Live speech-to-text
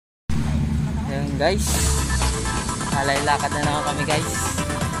Ayan guys, lakad na naman kami guys.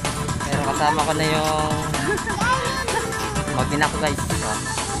 Pero kasama ko na yung mag-ina ko guys.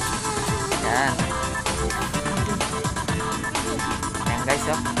 Ayan. Ayan guys,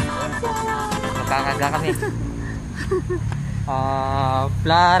 oh. Magkakaga kami.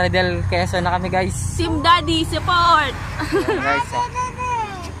 Plaridel Quezon na kami guys. Team Daddy support. Ayan guys, oh.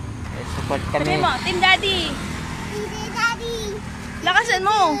 Support kami. Sabi mo, Team Daddy. Lakasan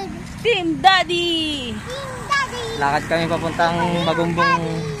mo. Team Daddy. Lakad kami papuntang Magumbong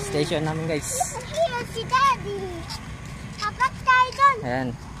station namin guys. Si Daddy. Apat tayo doon. Ayan,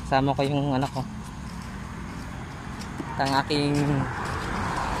 sama ko yung anak ko. Ang aking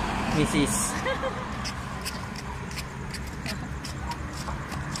misis.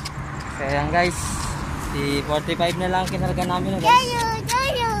 Kaya guys, si 45 na lang kinarga namin guys. Gayo.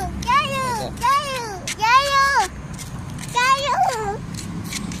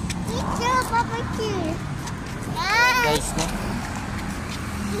 Ito, Papa Q. Guys, no?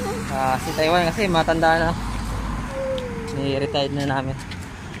 Si Taiwan kasi matanda na. Ni-retired na namin.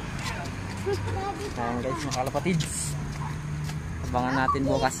 Ayan guys, mga kalapatids. Abangan natin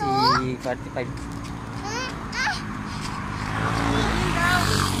bukas si 45.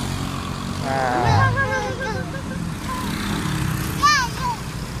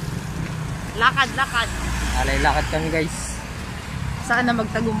 Lakad. Lakad kami guys. Saan na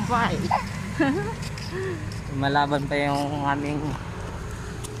magtagumpay? Malaban pa yung aming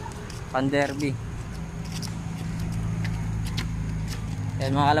pan-derby.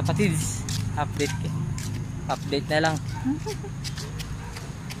 Ayan mga kalapatids, update na lang.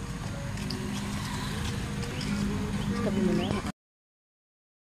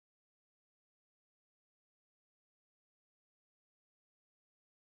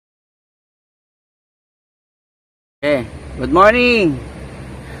 Good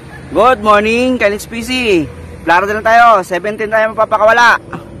morning, Kalis PC. Plaro din tayo, 17 tayo mapapakawala.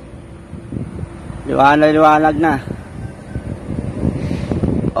 Liwanag na.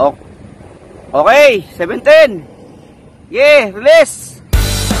 Okay, 17. Yeah, release.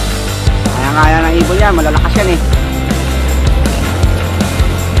 Kaya ng ibon niya, malalakas yan eh.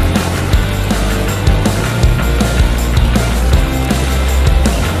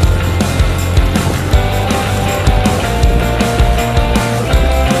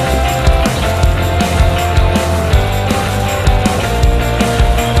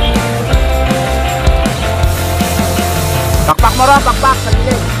 Pakpak mo ron, pakpak sa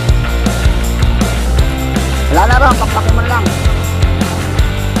gilid. Wala na ron, pakpakin mo lang.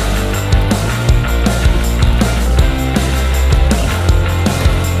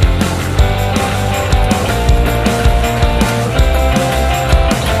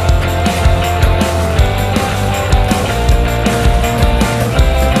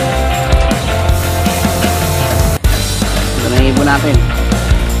 Ito na yung ibon natin.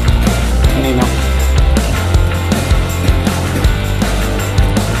 Ayun o.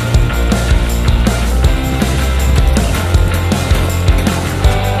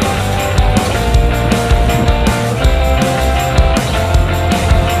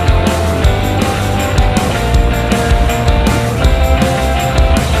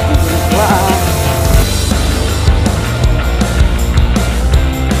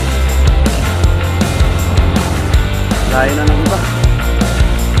 Layo na ng iba.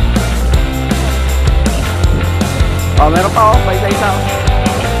 Meron pa pa isa-isa.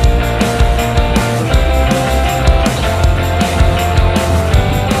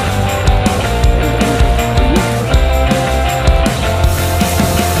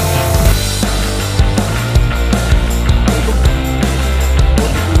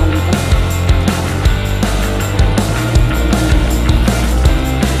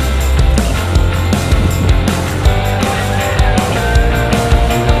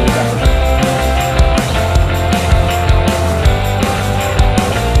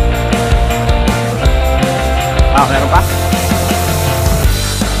 Meron pa?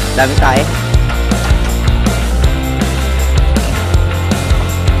 Dami tayo.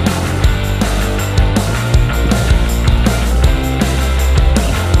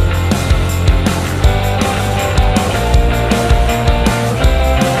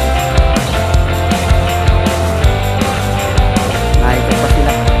 Nakikot pa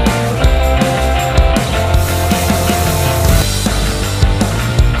sila.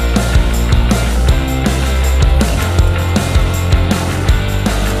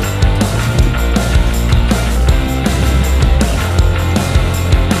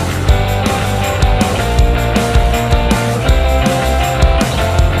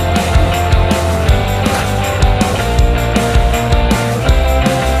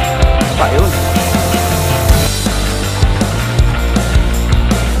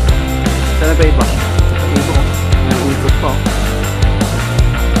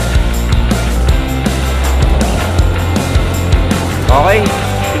 Okay,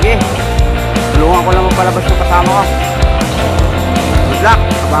 sige. Tulungan ko lang magpalabas yung kasama ko. Good luck,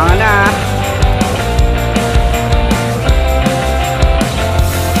 abangan na ha.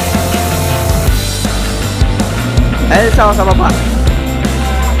 Ayun, isa ako sa baba.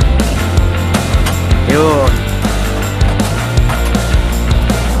 Yun.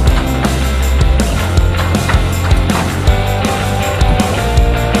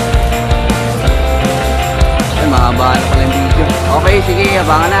 Ay, mahaba na pala yung video. Okay, sige,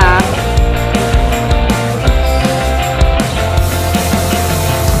 abangan na ha.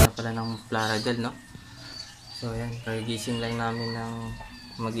 Pala ng Plaradel, no? So ayan, kagising lang namin ng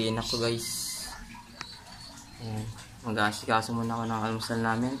mag-iinak ko guys. Ayan, mag-aasikaso muna ako ng almusal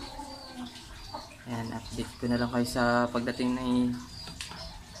namin. Ayan, update ko na lang kayo sa pagdating ng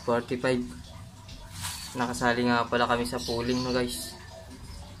 45. Nakasali nga pala kami sa pooling, no guys.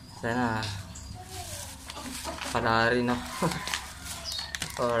 Sana palari, no?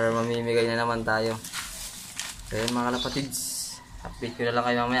 Or mamimigay na naman tayo. So ayan mga kalapatids, update ko na lang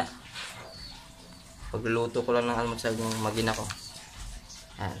kayo mamaya. Pagluluto ko lang ng almusal yung mag-ina ko.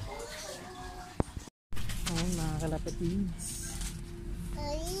 Ayan. Ayan mga kalapatids.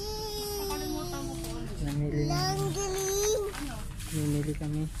 Namili na. Namili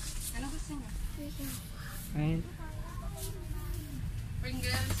kami. Ano gusto mo? Ayan.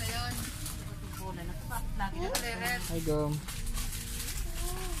 Pringles, ayun. Lagi na red. Hi Gom.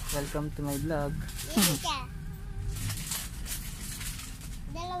 Welcome to my vlog.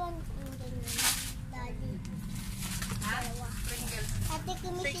 Dalawang daddy. Dalawa. Ate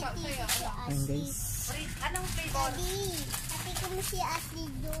kami si Tito si Ayan Ashley. guys. Anong flavor? Daddy, ate kami si Ashley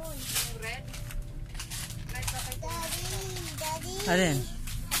doon. Red? Daddy. Alin?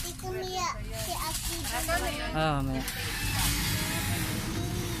 Ate kami si Ashley doon. Ah, mamaya.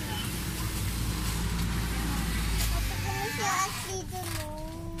 Ate kami si Ashley doon.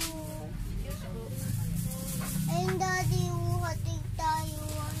 Ayun daddy, hatid tayo.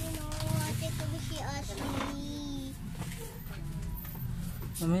 Ano, ate kami si Ashley.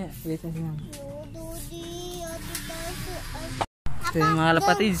 Mamaya, wait lang yan. Oh, daddy, ate tayo si Ashley. So yung mga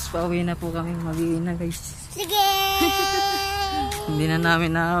kalapatids, pauwi na po kami mag-iina guys. Sige! Hindi na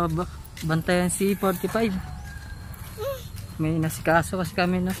namin na bantayan si 45. May nasikaso kasi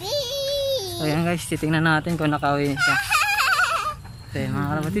kami, no? So ayan guys, titingnan natin kung nakauwi siya. So yun, mga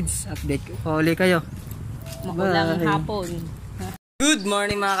kalapatids, update ko uli kayo. Makulang Bye. hapon. Good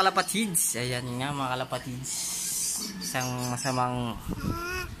morning mga kalapatids. Ayan nga mga kalapatids, isang masamang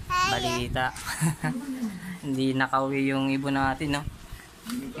balita. Hindi nakauwi yung iboN natin, no?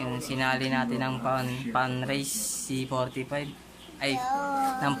 Yung sinali natin ng funrace si 45 ay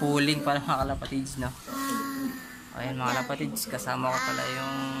ng pooling para mga kalapatids, no? Ayan mga kalapatids, kasama ko pala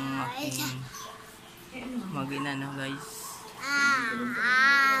yung aking mag-ina, no guys?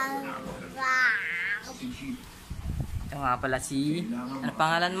 Ito nga pala si, ano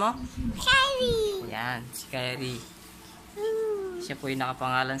pangalan mo? Kyrie! Ayan, si Kyrie. Siya po yung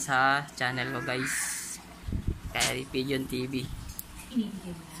nakapangalan sa channel ko guys, Kyrie Pigeon TV.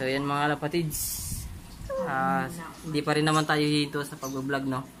 So yan mga kalapatids, hindi pa rin naman tayo dito sa pag-vlog,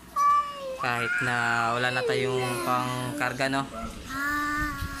 no? Kahit na wala na tayong pang karga, no?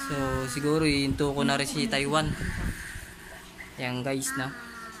 So siguro hinto ko na rin si Taiwan. Yan guys, no?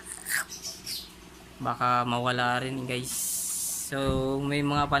 Baka mawala rin guys. So may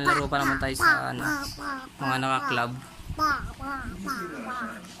mga panlaro pa naman tayo sa ano, mga naka-club.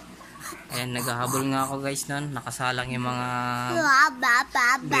 Ayan, naghahabol nga ako guys nun. Nakasalang yung mga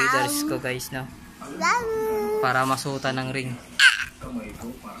breeders ko guys, no? Para masutan ng ring.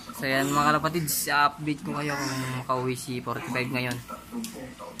 So ayan mga kalapatids, update ko kayo kung makauwi si 45 ngayon.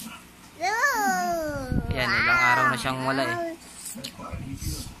 Ayan, ilang araw na siyang wala eh.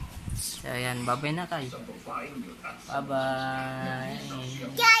 So ayan, bye-bye na tayo. Bye-bye.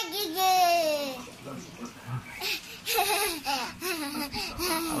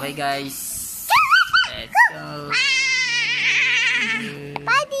 Okay guys, let's go.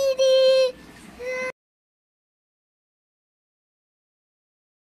 Bye, Didi!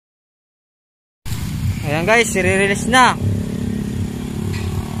 Ayan guys, i-release na.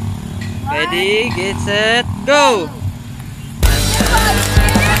 Ready, get set, go!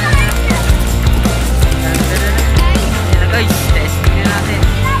 Ayan guys, testing na natin.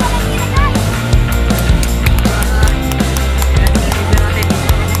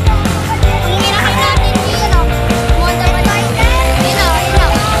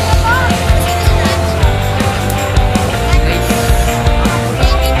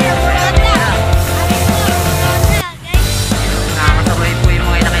 Nakakasabay po yung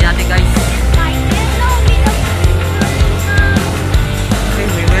mga inakay natin guys.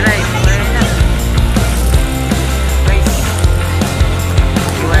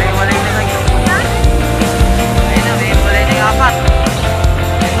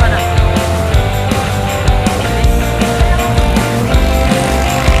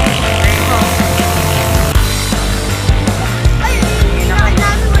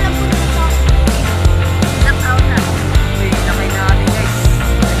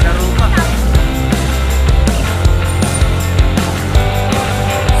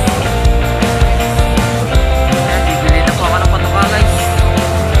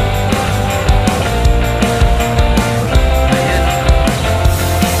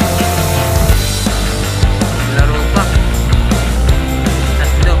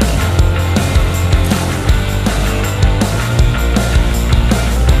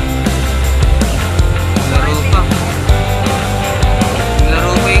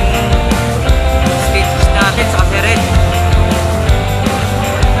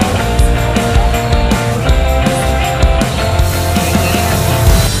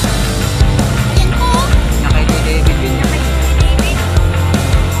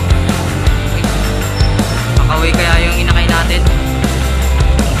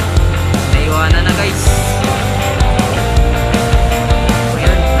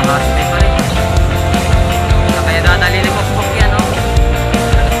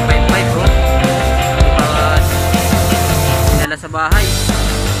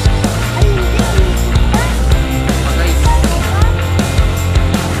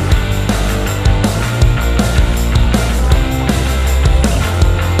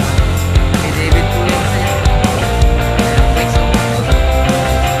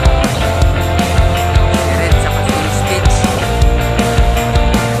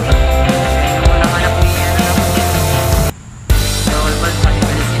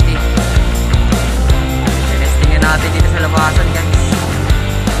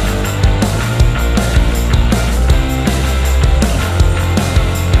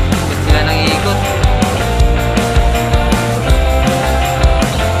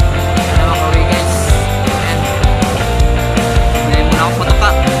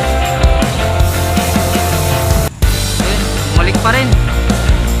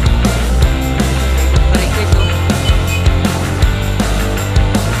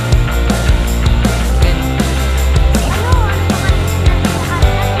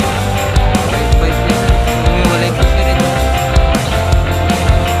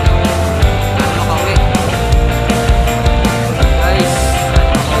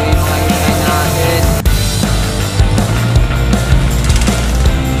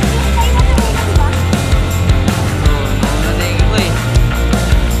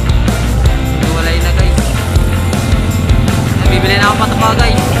 bibili na ako patapa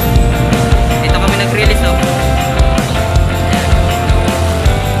guys. Dito kami nag-release oh.